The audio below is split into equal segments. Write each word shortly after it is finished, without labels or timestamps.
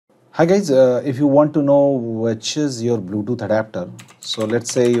Hi guys, if you want to know which is your Bluetooth adapter, so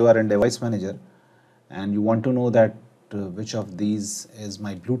let's say you are in device manager and you want to know that which of these is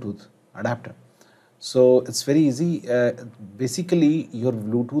my Bluetooth adapter. So it's very easy. Basically, your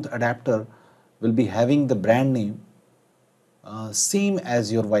Bluetooth adapter will be having the brand name same as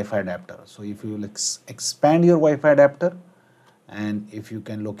your Wi-Fi adapter. So if you will expand your Wi-Fi adapter and if you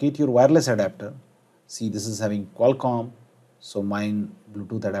can locate your wireless adapter, see this is having Qualcomm, so mine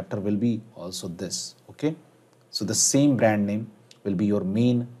Bluetooth adapter will be also this. Okay, so the same brand name will be your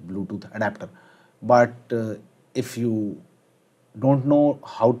main Bluetooth adapter. But if you don't know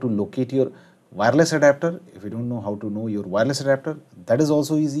how to locate your wireless adapter, if you don't know how to know your wireless adapter, that is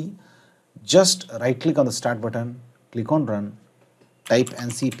also easy. Just right click on the start button, click on run, type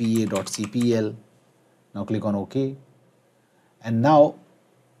ncpa.cpl, now click on OK, and now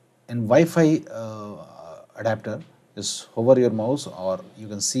in Wi-Fi adapter, just hover your mouse or you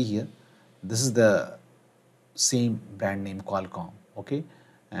can see here, this is the same brand name Qualcomm, okay,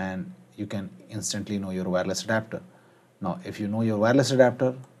 and you can instantly know your wireless adapter. Now if you know your wireless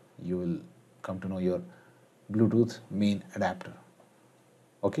adapter, you will come to know your Bluetooth main adapter.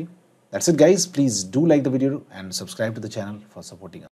 Okay, that's it guys. Please do like the video and subscribe to the channel for supporting us.